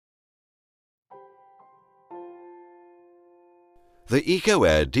The Eco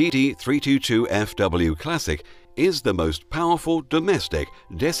Air DD322FW Classic is the most powerful domestic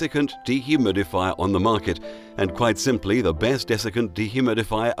desiccant dehumidifier on the market, and quite simply the best desiccant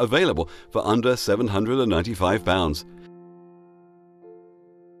dehumidifier available for under £795.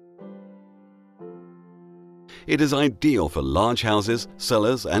 It is ideal for large houses,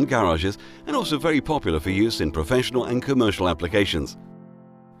 cellars and garages, and also very popular for use in professional and commercial applications.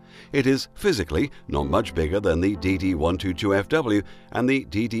 It is physically not much bigger than the DD122FW and the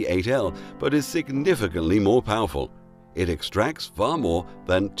DD8L, but is significantly more powerful. It extracts far more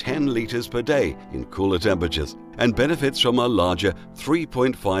than 10 litres per day in cooler temperatures and benefits from a larger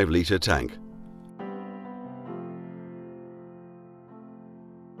 3.5-litre tank.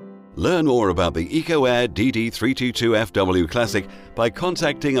 Learn more about the Eco Air DD322FW Classic by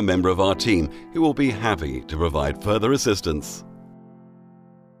contacting a member of our team who will be happy to provide further assistance.